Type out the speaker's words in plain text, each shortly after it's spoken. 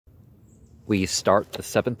We start the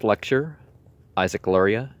 7th lecture, Isaac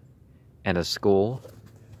Luria and a School,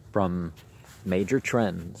 from Major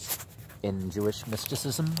Trends in Jewish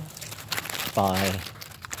Mysticism by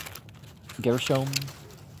Gershom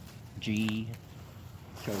G.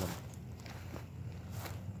 Scholem.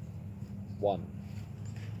 1.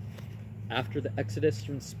 After the exodus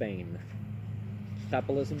from Spain,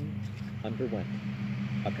 Kabbalism underwent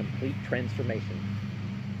a complete transformation,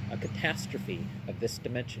 a catastrophe of this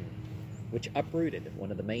dimension, which uprooted one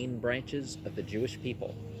of the main branches of the Jewish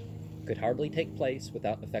people, could hardly take place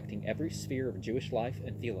without affecting every sphere of Jewish life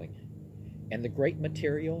and feeling. And the great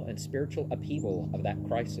material and spiritual upheaval of that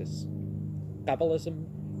crisis, Kabbalism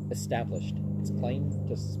established its claim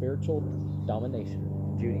to spiritual domination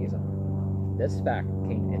in Judaism. This fact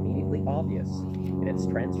became immediately obvious in its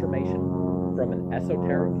transformation from an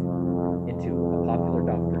esoteric into a popular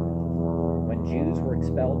doctrine. When Jews were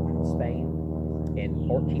expelled from Spain in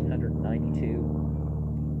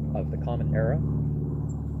 1492 of the Common Era.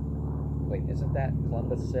 Wait, isn't that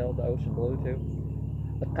Columbus sailed the ocean blue too?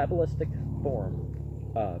 The Kabbalistic form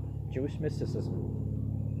of Jewish mysticism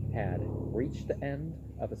had reached the end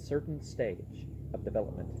of a certain stage of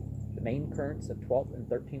development. The main currents of 12th and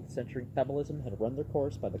 13th century Kabbalism had run their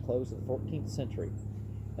course by the close of the 14th century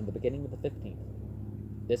and the beginning of the 15th.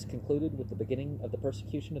 This concluded with the beginning of the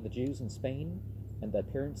persecution of the Jews in Spain and the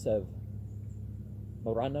appearance of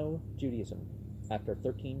Marrano Judaism after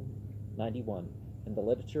 1391, and the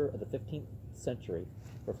literature of the 15th century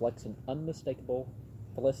reflects an unmistakable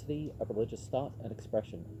felicity of religious thought and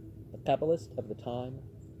expression. The Kabbalists of the time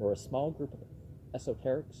were a small group of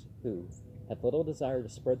esoterics who had little desire to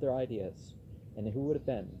spread their ideas, and who would have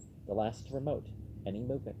been the last to promote any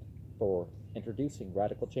movement for introducing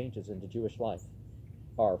radical changes into Jewish life,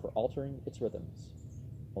 or for altering its rhythms.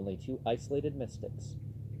 Only two isolated mystics,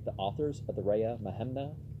 the authors of the Reya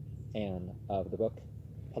Mahemna and of the book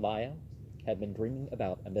Palaya, had been dreaming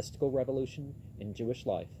about a mystical revolution in Jewish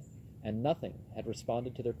life, and nothing had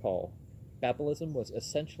responded to their call. Kabbalism was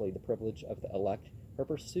essentially the privilege of the elect who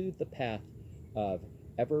pursued the path of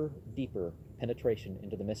ever deeper penetration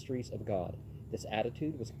into the mysteries of God. This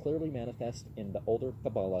attitude was clearly manifest in the older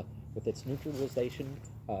Kabbalah, with its neutralization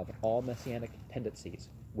of all messianic tendencies,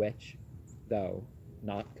 which, though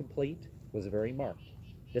not complete, was very marked.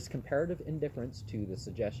 This comparative indifference to the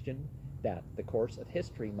suggestion that the course of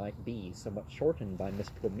history might be somewhat shortened by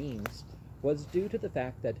mystical means was due to the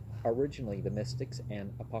fact that originally the mystics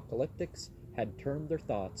and apocalyptics had turned their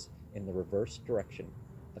thoughts in the reverse direction.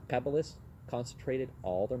 The Kabbalists concentrated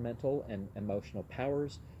all their mental and emotional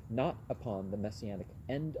powers not upon the messianic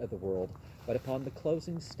end of the world, but upon the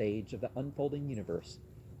closing stage of the unfolding universe,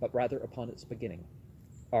 but rather upon its beginning.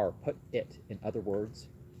 Or, put it in other words,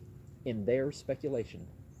 in their speculation,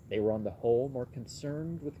 they were on the whole more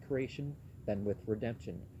concerned with creation than with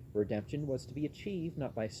redemption. Redemption was to be achieved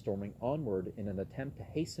not by storming onward in an attempt to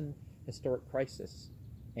hasten historic crises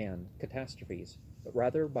and catastrophes, but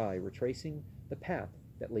rather by retracing the path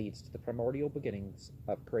that leads to the primordial beginnings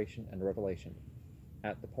of creation and revelation.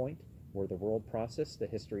 At the point where the world process, the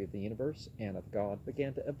history of the universe and of God,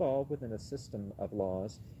 began to evolve within a system of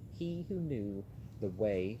laws, he who knew the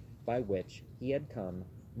way by which he had come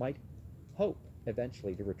might hope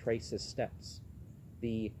eventually to retrace his steps.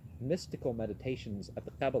 The mystical meditations of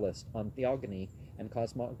the Kabbalists on theogony and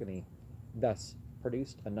cosmogony thus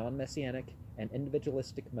produced a non-messianic and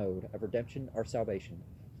individualistic mode of redemption or salvation.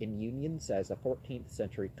 In union, says a 14th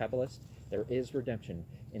century Kabbalist, there is redemption.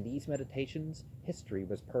 In these meditations, history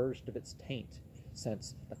was purged of its taint,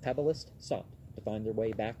 since the Kabbalists sought to find their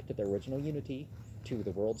way back to their original unity, to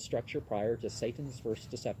the world structure prior to Satan's first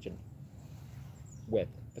deception, with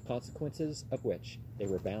the consequences of which they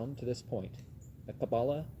were bound to this point. The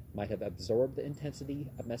Kabbalah might have absorbed the intensity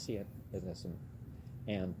of Messianism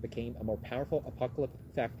and became a more powerful apocalyptic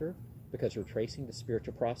factor, because retracing the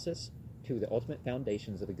spiritual process to the ultimate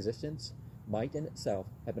foundations of existence might in itself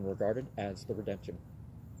have been regarded as the redemption,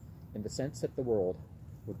 in the sense that the world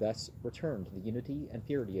would thus return to the unity and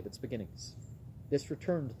purity of its beginnings. This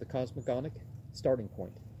return to the cosmogonic starting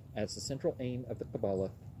point as the central aim of the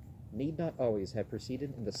Kabbalah need not always have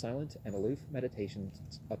proceeded in the silent and aloof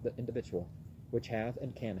meditations of the individual, which have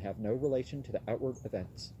and can have no relation to the outward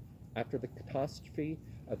events. After the catastrophe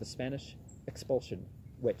of the Spanish expulsion,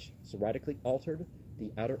 which so radically altered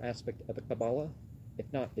the outer aspect of the Kabbalah, if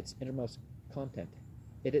not its innermost content,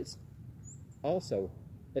 it also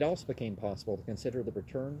became possible to consider the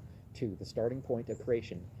return to the starting point of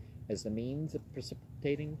creation as the means of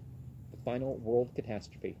precipitating the final world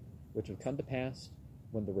catastrophe, which would come to pass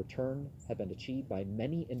when the return had been achieved by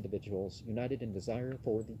many individuals united in desire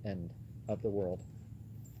for the end of the world.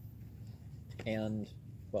 And,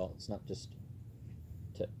 well, it's not just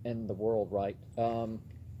to end the world, right?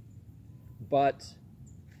 But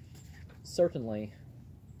certainly,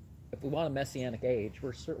 if we want a messianic age,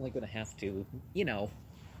 we're certainly going to have to,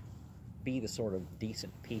 be the sort of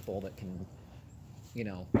decent people that can,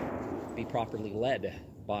 be properly led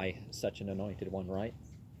by such an anointed one, right?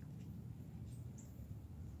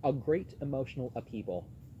 A great emotional upheaval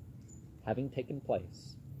having taken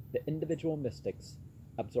place, the individual mystic's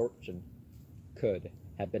absorption could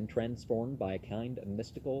have been transformed by a kind of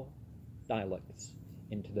mystical dialectics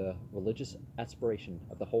into the religious aspiration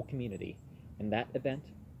of the whole community. In that event,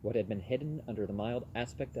 what had been hidden under the mild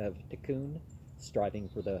aspect of tikkun, striving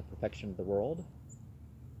for the perfection of the world,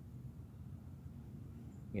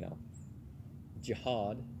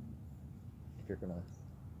 jihad, if you're going to,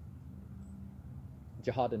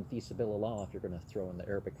 jihad and fi sabilillah, if you're going to throw in the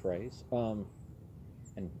Arabic phrase, and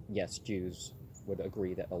yes, Jews would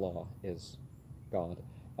agree that Allah is God,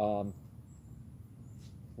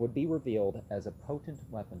 would be revealed as a potent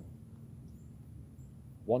weapon,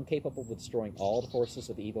 one capable of destroying all the forces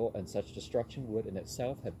of evil, and such destruction would in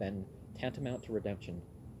itself have been tantamount to redemption.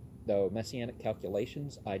 Though messianic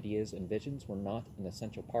calculations, ideas, and visions were not an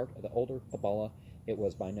essential part of the older Kabbalah, it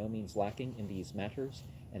was by no means lacking in these matters,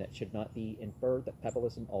 and it should not be inferred that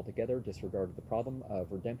Kabbalism altogether disregarded the problem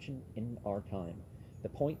of redemption in our time. The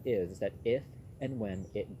point is that if and when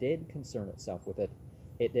it did concern itself with it,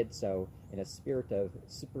 it did so in a spirit of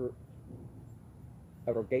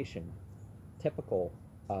supererogation, typical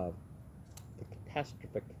of the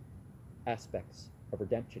catastrophic aspects of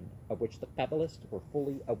redemption, of which the Kabbalists were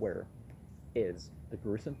fully aware, is the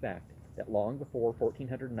gruesome fact that long before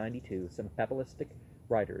 1492, some Kabbalistic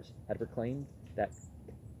writers had proclaimed that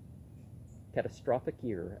catastrophic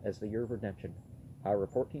year as the year of redemption. However,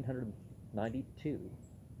 1492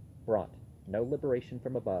 brought no liberation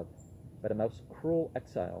from above, but a most cruel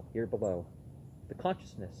exile here below. The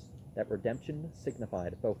consciousness that redemption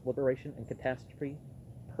signified both liberation and catastrophe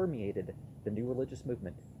permeated the new religious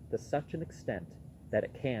movement to such an extent that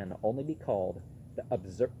it can only be called the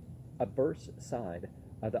adverse side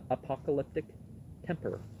of the apocalyptic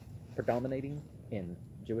temper predominating in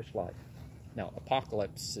Jewish life. Now,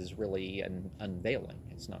 apocalypse is really an unveiling.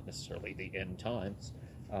 It's not necessarily the end times,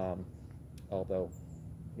 although,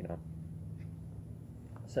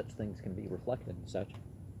 such things can be reflected and such.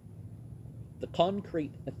 The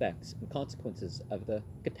concrete effects and consequences of the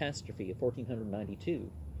catastrophe of 1492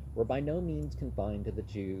 were by no means confined to the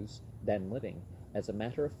Jews then living. As a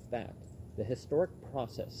matter of fact, the historic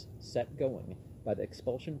process set going by the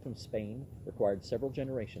expulsion from Spain required several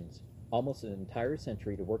generations, almost an entire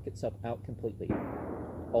century, to work itself out completely.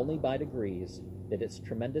 Only by degrees did its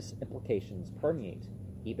tremendous implications permeate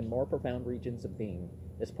even more profound regions of being.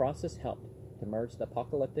 This process helped to merge the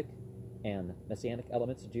apocalyptic and messianic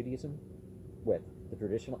elements of Judaism with the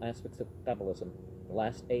traditional aspects of Kabbalism. The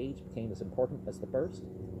last age became as important as the first.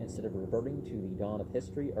 Instead of reverting to the dawn of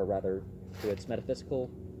history, or rather to its metaphysical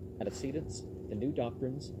antecedents, the new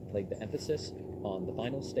doctrines laid the emphasis on the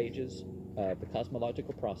final stages of the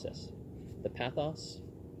cosmological process. The pathos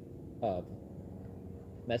of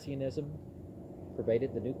messianism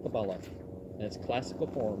pervaded the new Kabbalah in its classical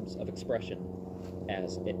forms of expression,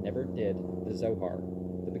 as it never did the Zohar.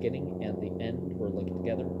 The beginning and the end were linked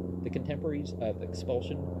together. The contemporaries of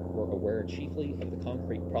expulsion were aware chiefly of the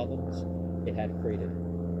concrete problems it had created,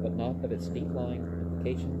 but not of its deep-lying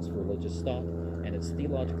implications for religious thought and its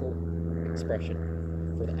theological expression.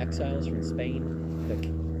 For the exiles from Spain, the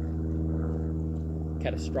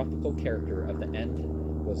catastrophical character of the end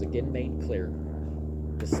was again made clear.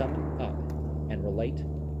 To summon up and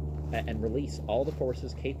release all the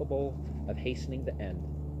forces capable of hastening the end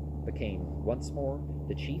became once more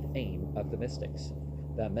the chief aim of the mystics.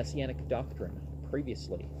 The messianic doctrine,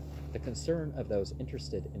 previously the concern of those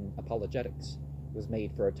interested in apologetics, was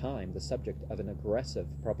made for a time the subject of an aggressive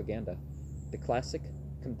propaganda. The classic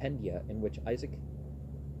compendia in which Isaac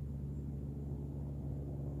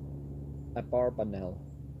Abarbanel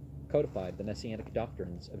codified the messianic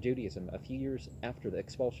doctrines of Judaism a few years after the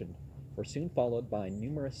expulsion were soon followed by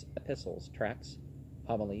numerous epistles, tracts,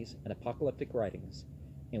 homilies, and apocalyptic writings,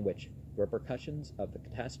 in which the repercussions of the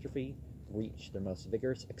catastrophe reached their most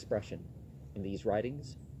vigorous expression. In these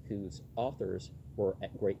writings, whose authors were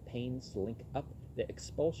at great pains to link up the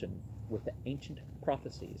expulsion with the ancient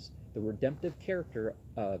prophecies, the redemptive character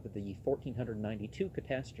of the 1492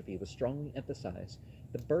 catastrophe was strongly emphasized.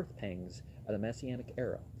 The birth pangs of the Messianic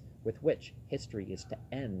era, with which history is to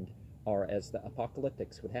end, are, as the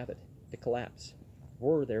apocalyptics would have it, to collapse,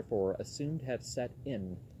 were therefore assumed to have set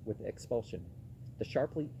in with the expulsion. The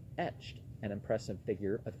sharply etched and impressive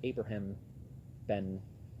figure of Abraham Ben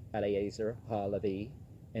Eliezer HaLevi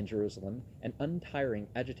in Jerusalem, an untiring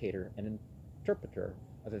agitator and interpreter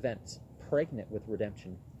of events, pregnant with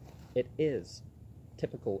redemption. It is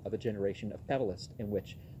typical of a generation of Kabbalists in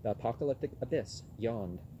which the apocalyptic abyss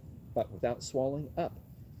yawned, but without swallowing up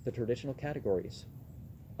the traditional categories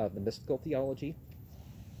of the mystical theology.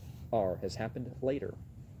 Has happened later,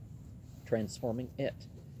 transforming it.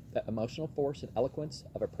 The emotional force and eloquence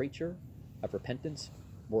of a preacher of repentance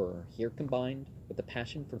were here combined with the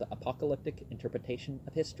passion for the apocalyptic interpretation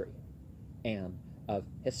of history and of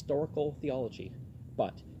historical theology,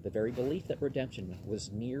 but the very belief that redemption was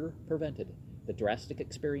near prevented the drastic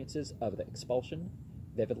experiences of the expulsion,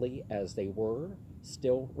 vividly as they were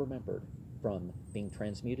still remembered, from being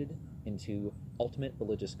transmuted into ultimate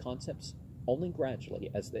religious concepts only gradually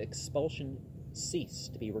as the expulsion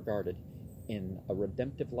ceased to be regarded in a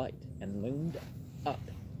redemptive light and loomed up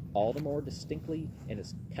all the more distinctly in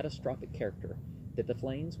its catastrophic character, did the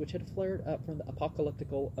flames which had flared up from the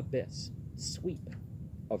apocalyptical abyss sweep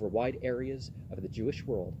over wide areas of the Jewish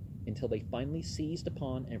world until they finally seized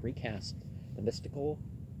upon and recast the mystical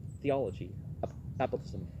theology of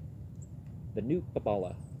Kabbalism, the new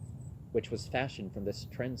Kabbalah, which was fashioned from this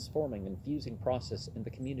transforming and fusing process in the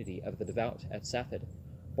community of the devout at Safed,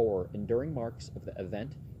 bore enduring marks of the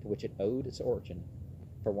event to which it owed its origin.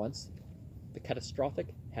 For once, the catastrophic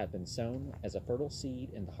had been sown as a fertile seed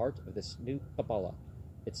in the heart of this new Kabbalah.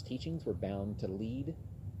 Its teachings were bound to lead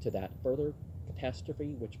to that further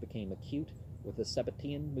catastrophe which became acute with the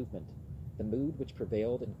Sabbatean movement, the mood which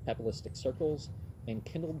prevailed in Kabbalistic circles and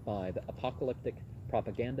kindled by the apocalyptic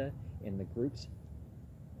propaganda in the groups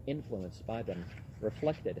influenced by them,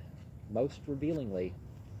 reflected most revealingly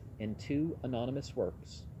in two anonymous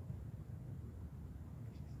works,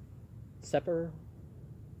 Sefer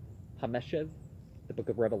HaMeshev, the Book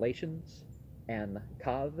of Revelations, and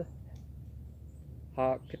Kav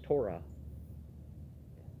HaKetorah.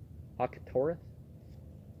 HaKetorah?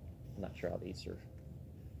 I'm not sure how these are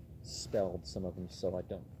spelled, some of them, so I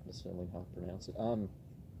don't necessarily know how to pronounce it.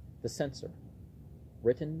 The Censor,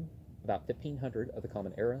 written about 1500 of the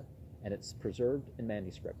Common Era, and it's preserved in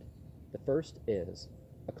manuscript. The first is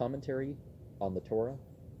a commentary on the Torah,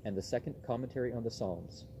 and the second commentary on the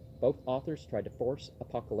Psalms. Both authors tried to force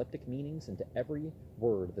apocalyptic meanings into every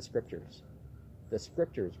word of the Scriptures. The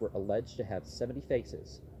Scriptures were alleged to have 70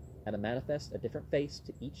 faces, and to manifest a different face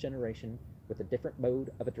to each generation with a different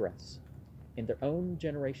mode of address. In their own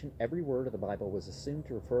generation, every word of the Bible was assumed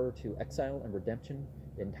to refer to exile and redemption.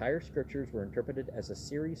 The entire Scriptures were interpreted as a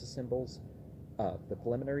series of symbols of the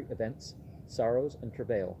preliminary events, sorrows, and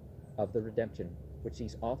travail of the redemption, which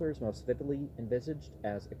these authors most vividly envisaged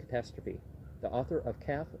as a catastrophe. The author of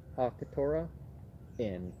Kav HaKetorah,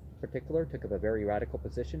 in particular, took up a very radical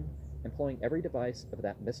position, employing every device of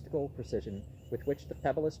that mystical precision with which the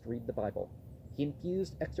Kabbalists read the Bible. He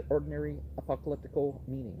infused extraordinary apocalyptical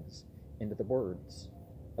meanings into the words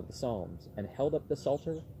of the Psalms and held up the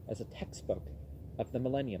Psalter as a textbook of the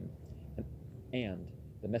millennium and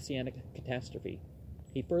the messianic catastrophe.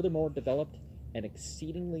 He furthermore developed an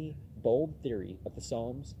exceedingly bold theory of the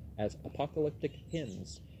Psalms as apocalyptic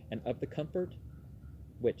hymns and of the comfort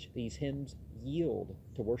which these hymns yield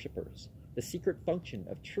to worshippers. The secret function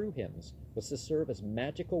of true hymns was to serve as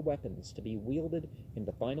magical weapons to be wielded in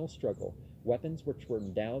the final struggle, weapons which were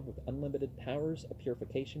endowed with unlimited powers of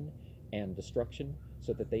purification and destruction,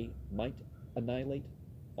 so that they might annihilate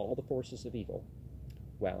all the forces of evil.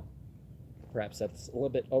 Well, perhaps that's a little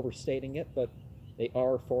bit overstating it, but they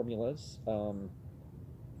are formulas.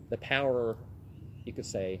 The power, you could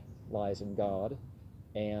say, lies in God,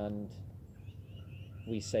 and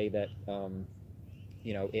we say that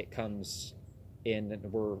it comes in, and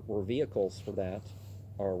we're vehicles for that,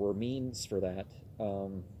 or we're means for that.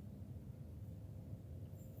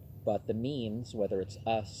 But the means, whether it's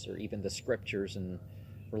us or even the Scriptures and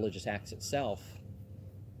religious acts itself,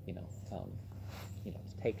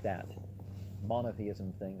 take that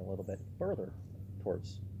monotheism thing a little bit further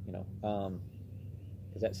towards,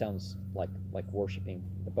 because that sounds like worshiping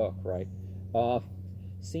the book, right?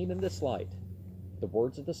 Seen in this light, the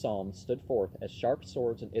words of the Psalms stood forth as sharp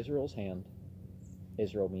swords in Israel's hand,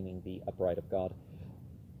 Israel meaning the upright of God,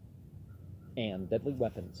 and deadly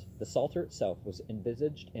weapons. The Psalter itself was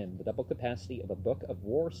envisaged in the double capacity of a book of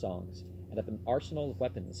war songs and of an arsenal of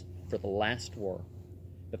weapons for the last war.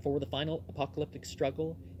 Before the final apocalyptic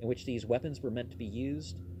struggle in which these weapons were meant to be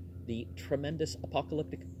used, the tremendous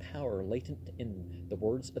apocalyptic power latent in the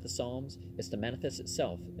words of the Psalms is to manifest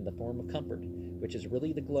itself in the form of comfort, which is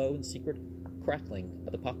really the glow and secret crackling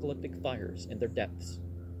of apocalyptic fires in their depths.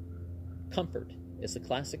 Comfort is the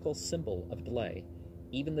classical symbol of delay.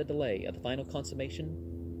 even the delay of the final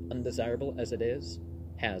consummation, undesirable as it is,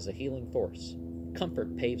 has a healing force.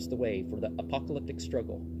 Comfort paves the way for the apocalyptic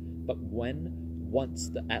struggle, but when once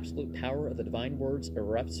the absolute power of the divine words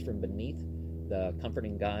erupts from beneath the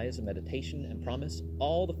comforting guise of meditation and promise,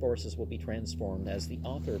 all the forces will be transformed, as the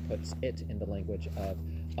author puts it in the language of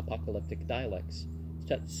apocalyptic dialects.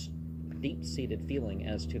 Such deep-seated feeling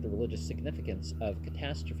as to the religious significance of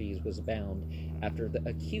catastrophes was bound, after the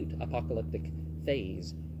acute apocalyptic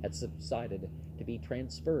phase had subsided, to be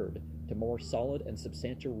transferred to more solid and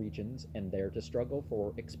substantial regions, and there to struggle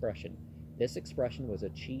for expression. This expression was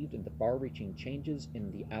achieved in the far-reaching changes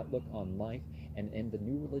in the outlook on life and in the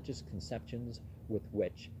new religious conceptions with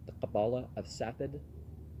which the Kabbalah of Safed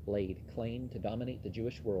laid claim to dominate the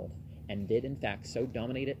Jewish world, and did in fact so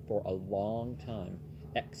dominate it for a long time.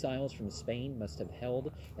 Exiles from Spain must have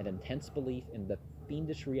held an intense belief in the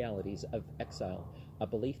fiendish realities of exile, a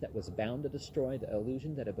belief that was bound to destroy the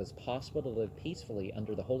illusion that it was possible to live peacefully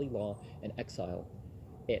under the holy law in exile.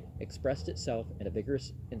 It expressed itself in a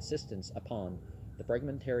vigorous insistence upon the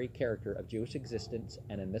fragmentary character of Jewish existence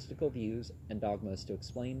and in mystical views and dogmas to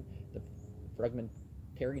explain the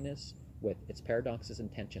fragmentariness with its paradoxes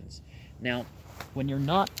and tensions. Now, when you're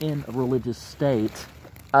not in a religious state,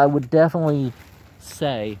 I would definitely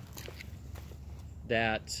say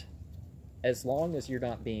that as long as you're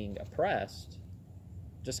not being oppressed,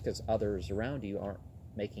 just because others around you aren't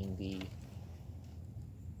making the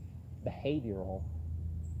behavioral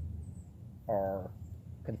or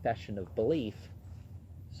confession of belief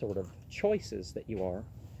sort of choices that you are,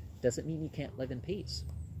 doesn't mean you can't live in peace.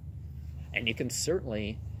 And you can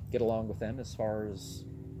certainly get along with them as far as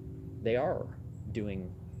they are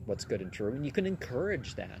doing what's good and true, and you can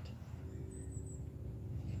encourage that.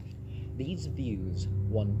 These views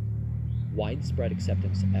won widespread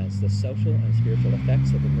acceptance as the social and spiritual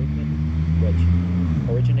effects of the movement,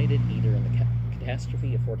 which originated either in the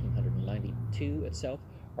catastrophe of 1492 itself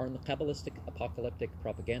or in the Kabbalistic apocalyptic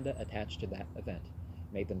propaganda attached to that event,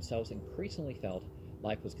 made themselves increasingly felt.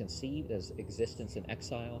 Life was conceived as existence in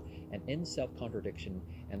exile and in self-contradiction,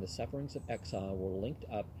 and the sufferings of exile were linked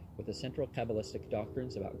up with the central Kabbalistic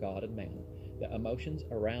doctrines about God and man. The emotions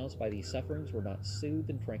aroused by these sufferings were not soothed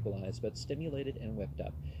and tranquilized, but stimulated and whipped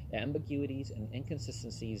up. The ambiguities and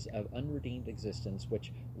inconsistencies of unredeemed existence,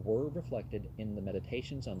 which were reflected in the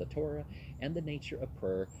meditations on the Torah and the nature of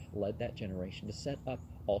prayer, led that generation to set up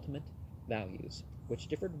ultimate values, which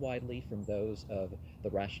differed widely from those of the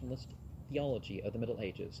rationalist theology of the Middle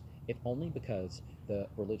Ages, if only because the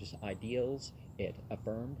religious ideals it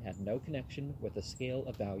affirmed had no connection with the scale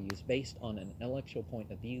of values based on an intellectual point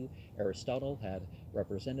of view. Aristotle had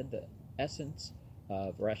represented the essence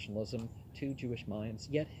of rationalism to Jewish minds,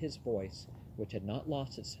 yet his voice, which had not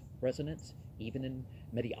lost its resonance even in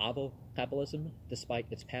medieval Kabbalism, despite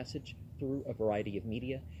its passage through a variety of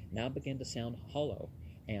media, now began to sound hollow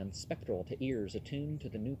and spectral to ears attuned to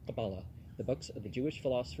the new Kabbalah. The books of the Jewish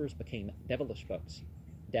philosophers became devilish books.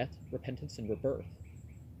 Death, repentance, and rebirth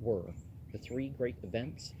were the three great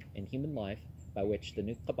events in human life by which the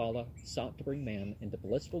new Kabbalah sought to bring man into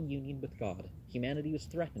blissful union with God. Humanity was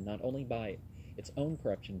threatened not only by its own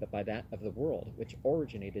corruption, but by that of the world, which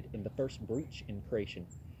originated in the first breach in creation,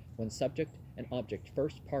 when subject and object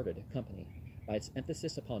first parted company. By its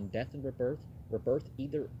emphasis upon death and rebirth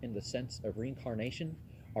either in the sense of reincarnation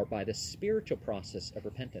or by the spiritual process of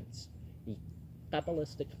repentance, the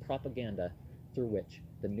Kabbalistic propaganda through which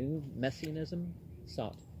the new Messianism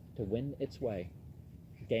sought to win its way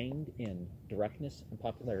gained in directness and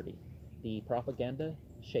popularity. The propaganda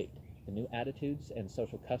shaped the new attitudes and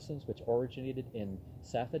social customs which originated in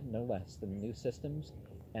Safed no less than the new systems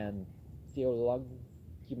and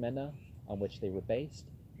theologumena on which they were based.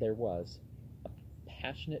 There was a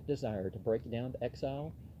passionate desire to break down the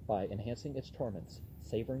exile by enhancing its torments,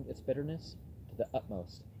 savoring its bitterness to the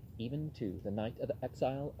utmost, even to the night of the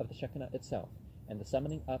exile of the Shekinah itself, and the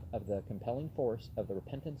summoning up of the compelling force of the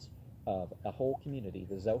repentance of a whole community.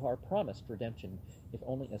 The Zohar promised redemption if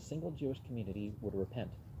only a single Jewish community would repent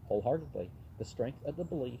wholeheartedly. The strength of the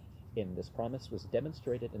belief in this promise was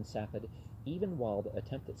demonstrated in Safed, even while the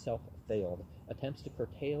attempt itself failed. Attempts to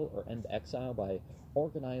curtail or end exile by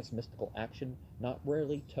organized mystical action not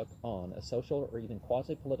rarely took on a social or even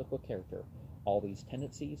quasi-political character. All these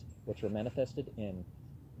tendencies, which were manifested in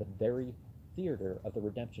the very theater of the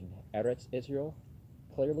redemption, Eretz Israel,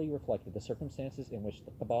 clearly reflected the circumstances in which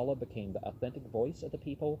the Kabbalah became the authentic voice of the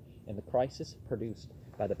people in the crisis produced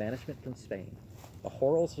by the banishment from Spain. The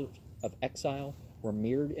horrors of exile were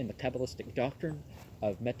mirrored in the Kabbalistic doctrine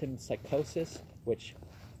of metempsychosis, which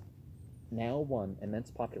now won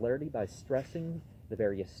immense popularity by stressing the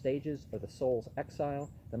various stages of the soul's exile,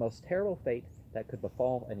 the most terrible fate that could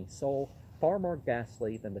befall any soul, far more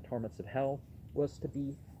ghastly than the torments of hell, was to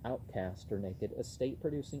be outcast or naked, a state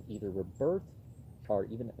producing either rebirth or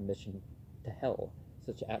even admission to hell.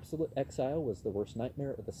 Such absolute exile was the worst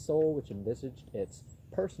nightmare of the soul, which envisaged its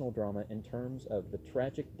personal drama in terms of the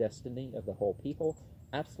tragic destiny of the whole people.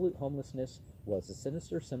 Absolute homelessness was a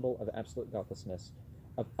sinister symbol of absolute godlessness,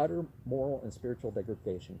 of utter moral and spiritual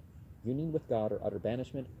degradation. Union with God or utter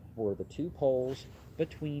banishment were the two poles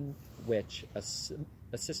between which a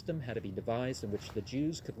system had to be devised in which the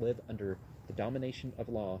Jews could live under the domination of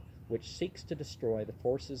law, which seeks to destroy the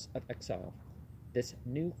forces of exile. This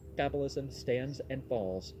new Kabbalism stands and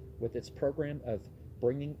falls with its program of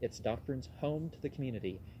bringing its doctrines home to the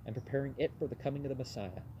community and preparing it for the coming of the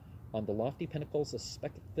Messiah. On the lofty pinnacles of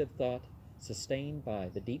speculative thought, sustained by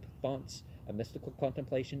the deep fonts of mystical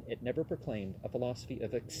contemplation, it never proclaimed a philosophy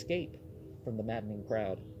of escape from the maddening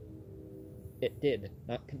crowd. It did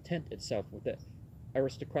not content itself with the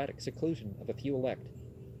aristocratic seclusion of a few elect,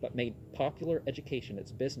 but made popular education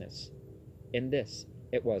its business. In this,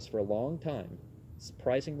 it was for a long time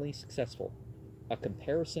surprisingly successful, a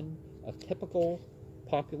comparison of typical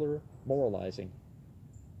popular moralizing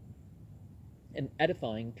and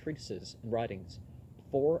edifying treatises and writings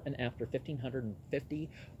before and after 1550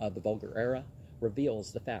 of the Vulgar Era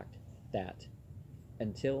reveals the fact that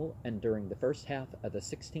until and during the first half of the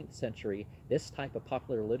 16th century, this type of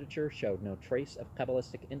popular literature showed no trace of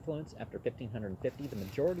Kabbalistic influence. After 1550, the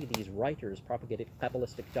majority of these writers propagated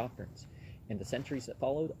Kabbalistic doctrines. In the centuries that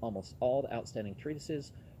followed, almost all the outstanding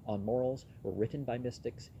treatises on morals were written by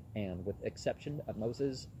mystics, and with the exception of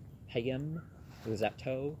Moses Hayim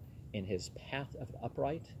Zato in his Path of the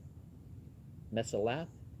Upright, Mesalath,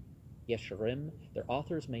 Yesharim, their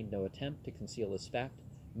authors made no attempt to conceal this fact.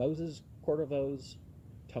 Moses Cordovos,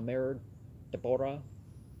 Tomer Deborah,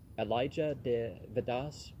 Elijah de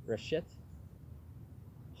Vidas Reshith,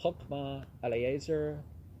 Chokma Eliezer,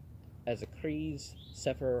 Ezekri's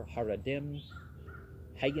Sefer Haradim,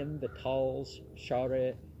 Hayim Vital's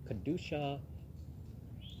Share Kedusha,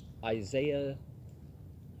 Isaiah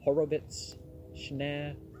Horovitz,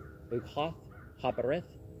 Shneh, Uchath, Habereth,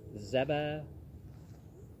 Zeba,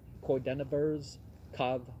 Koidenavers,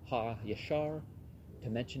 Kav Ha-Yashar, to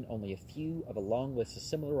mention only a few of a long list of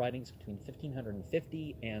similar writings between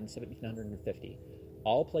 1550 and 1750.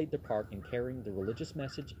 All played their part in carrying the religious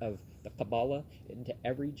message of the Kabbalah into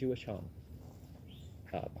every Jewish home.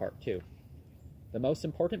 Part 2. The most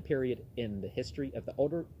important period in the history of the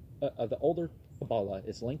older Kabbalah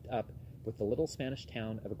is linked up with the little Spanish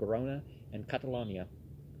town of Gerona and Catalonia,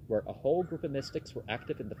 where a whole group of mystics were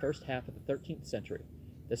active in the first half of the 13th century.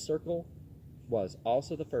 This circle was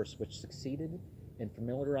also the first which succeeded in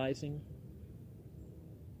familiarizing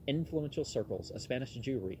influential circles of Spanish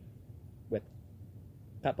Jewry with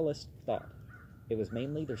Kabbalist thought. It was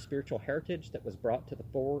mainly their spiritual heritage that was brought to the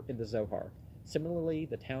fore in the Zohar. Similarly,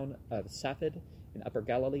 the town of Safed in Upper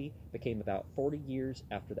Galilee became about 40 years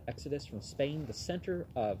after the exodus from Spain the center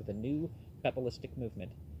of the new Kabbalistic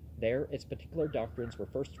movement. There, its particular doctrines were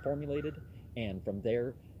first formulated, and from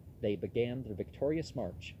there they began their victorious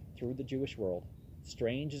march through the Jewish world.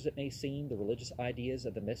 Strange as it may seem, the religious ideas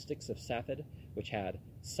of the mystics of Safed, which had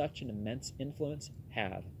such an immense influence,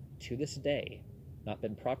 have, to this day, not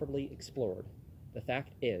been properly explored. The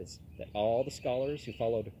fact is that all the scholars who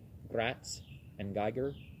followed Gratz and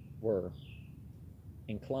Geiger were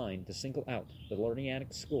inclined to single out the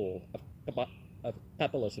Lurianic school of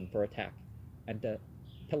Kabbalism for attack and to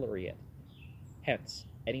pillory it. Hence,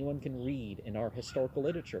 anyone can read in our historical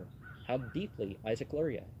literature how deeply Isaac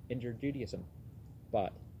Luria injured Judaism.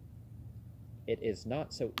 But it is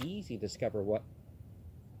not so easy to discover what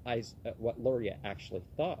Luria actually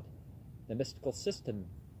thought. The mystical system,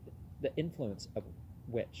 the influence of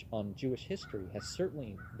which on Jewish history has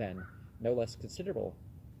certainly been no less considerable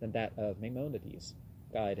than that of Maimonides,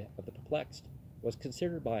 Guide of the Perplexed, was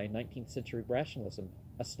considered by 19th century rationalism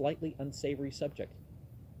a slightly unsavory subject.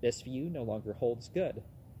 This view no longer holds good.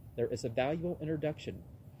 There is a valuable introduction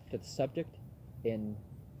to the subject in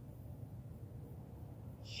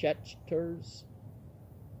Schechtter's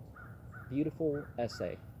beautiful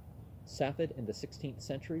essay, Safed in the 16th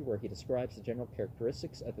Century, where he describes the general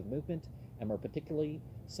characteristics of the movement, and more particularly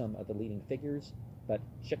some of the leading figures. But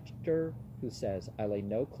Schechter, who says, I lay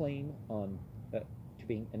no claim on to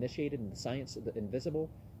being initiated in the science of the invisible,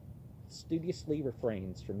 studiously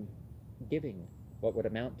refrains from giving what would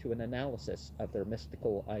amount to an analysis of their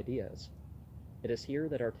mystical ideas. It is here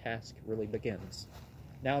that our task really begins.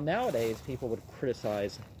 Now, nowadays, people would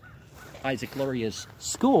criticize Isaac Luria's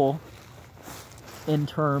school in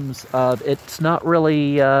terms of it's not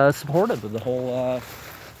really supportive of the whole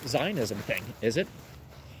Zionism thing, is it?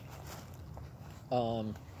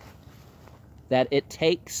 That it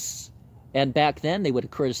takes, and back then they would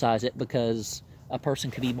criticize it because a person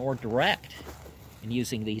could be more direct in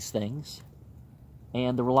using these things,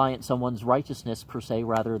 and the reliance on one's righteousness per se,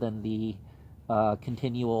 rather than the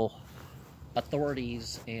continual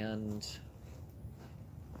authorities and,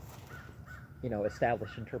 you know,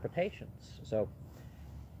 established interpretations. So,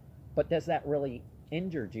 but does that really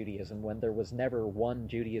injure Judaism when there was never one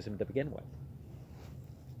Judaism to begin with?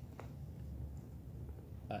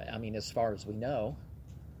 I mean, as far as we know,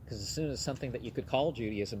 because as soon as something that you could call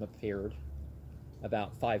Judaism appeared,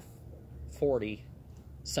 about 540,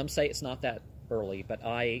 some say it's not that early, but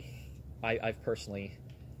I've personally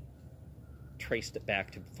traced it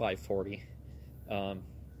back to 540.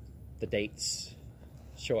 The dates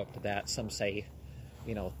show up to that. Some say,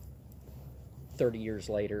 you know, 30 years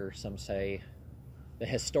later. Some say the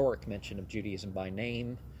historic mention of Judaism by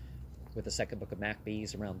name with the second book of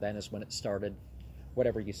Maccabees, around then is when it started.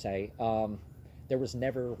 Whatever you say, there was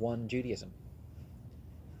never one Judaism.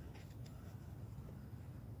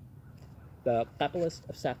 The Kabbalists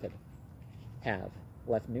of Safed have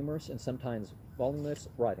left numerous and sometimes voluminous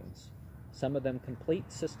writings, some of them complete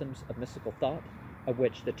systems of mystical thought, of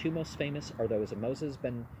which the two most famous are those of Moses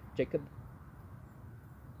ben Jacob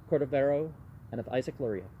Cordovero and of Isaac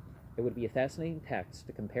Luria. It would be a fascinating text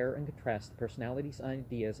to compare and contrast the personalities and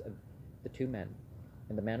ideas of the two men,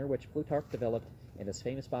 in the manner which Plutarch developed in his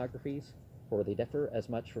famous biographies, for they differ as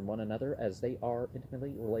much from one another as they are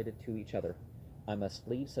intimately related to each other. I must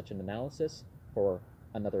leave such an analysis for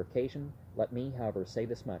another occasion. Let me, however, say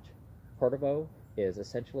this much. Cordovero is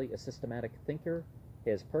essentially a systematic thinker.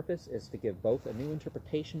 His purpose is to give both a new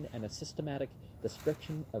interpretation and a systematic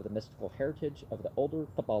description of the mystical heritage of the older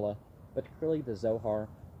Kabbalah, particularly the Zohar.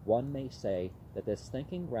 One may say that this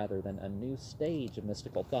thinking, rather than a new stage of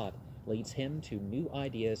mystical thought, leads him to new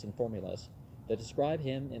ideas and formulas. To describe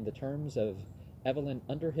him in the terms of Evelyn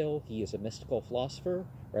Underhill, he is a mystical philosopher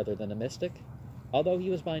rather than a mystic, although he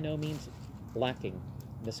was by no means lacking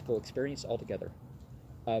mystical experience altogether.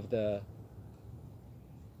 Of the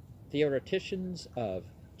theoreticians of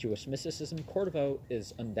Jewish mysticism, Cordovero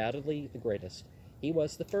is undoubtedly the greatest. He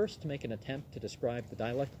was the first to make an attempt to describe the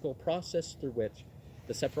dialectical process through which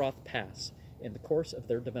the Sephiroth pass in the course of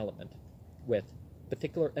their development, with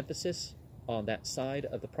particular emphasis on that side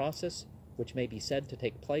of the process which may be said to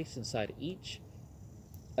take place inside each.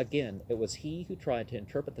 Again, it was he who tried to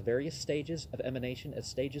interpret the various stages of emanation as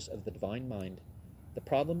stages of the divine mind. The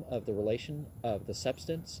problem of the relation of the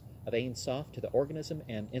substance of Ein Sof to the organism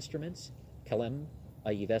and instruments, Scholem,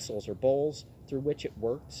 i.e. vessels or bowls, through which it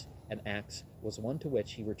works and acts, was one to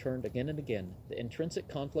which he returned again and again. The intrinsic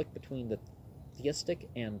conflict between the theistic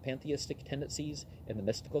and pantheistic tendencies in the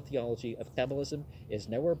mystical theology of Kabbalism is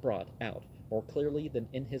nowhere brought out more clearly than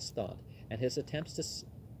in his thought, and his attempts to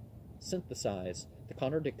synthesize the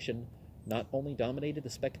contradiction not only dominated the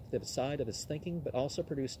speculative side of his thinking, but also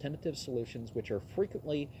produced tentative solutions which are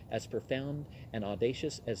frequently as profound and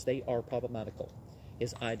audacious as they are problematical.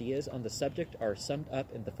 His ideas on the subject are summed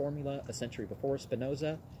up in the formula a century before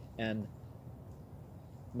Spinoza and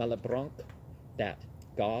Malebranche that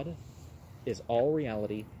God is all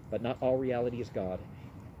reality, but not all reality is God.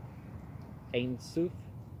 Ein Sof,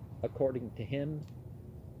 according to him,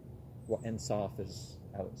 well, Ein Sof is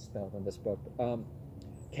how it's spelled in this book,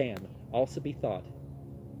 can also be thought,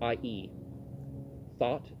 i.e.,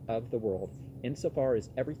 thought of the world. Insofar as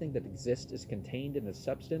everything that exists is contained in the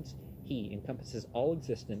substance, he encompasses all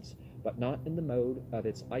existence, but not in the mode of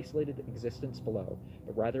its isolated existence below,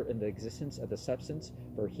 but rather in the existence of the substance,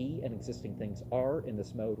 for he and existing things are, in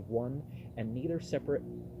this mode, one, and neither separate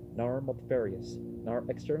nor multifarious, nor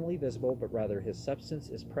externally visible, but rather his substance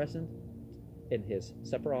is present in his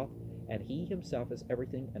Sephiroth, and he himself is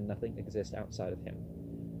everything, and nothing exists outside of him.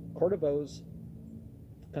 Cordovero's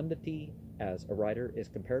fecundity as a writer is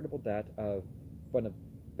comparable to that of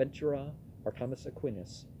Bonaventura or Thomas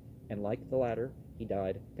Aquinas, and like the latter, he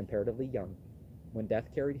died comparatively young. When death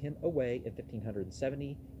carried him away in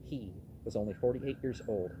 1570, he was only 48 years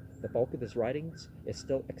old. The bulk of his writings is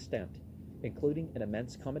still extant, including an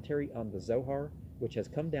immense commentary on the Zohar, which has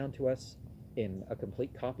come down to us in a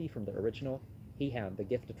complete copy from the original. He had the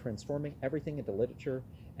gift of transforming everything into literature,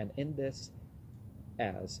 and in this,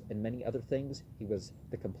 as in many other things, he was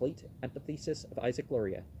the complete antithesis of Isaac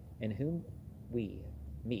Luria, in whom we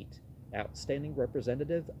meet outstanding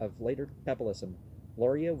representative of later Kabbalism.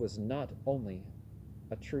 Luria was not only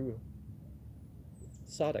a true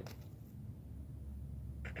Sadic,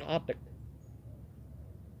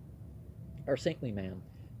 or saintly man,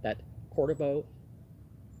 that Cordovero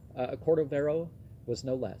was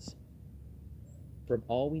no less, from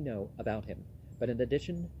all we know about him. But in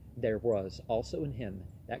addition, there was also in him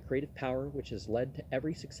that creative power which has led to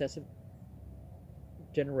every successive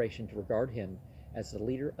generation to regard him as the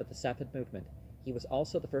leader of the Sapphic movement. He was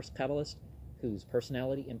also the first Kabbalist whose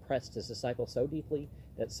personality impressed his disciples so deeply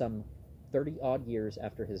that some 30-odd years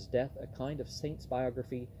after his death, a kind of saint's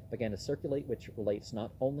biography began to circulate which relates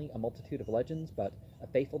not only a multitude of legends, but a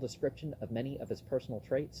faithful description of many of his personal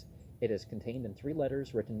traits. It is contained in 3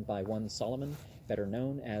 letters written by one Solomon, better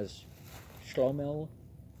known as Schlomel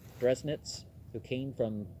Dresnitz, who came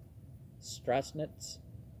from Strasnitz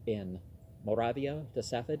in Moravia to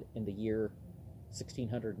Sapphic in the year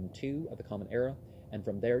 1602 of the Common Era, and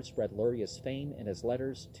from there spread Luria's fame in his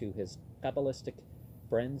letters to his Kabbalistic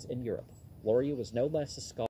friends in Europe. Luria was no less a scholar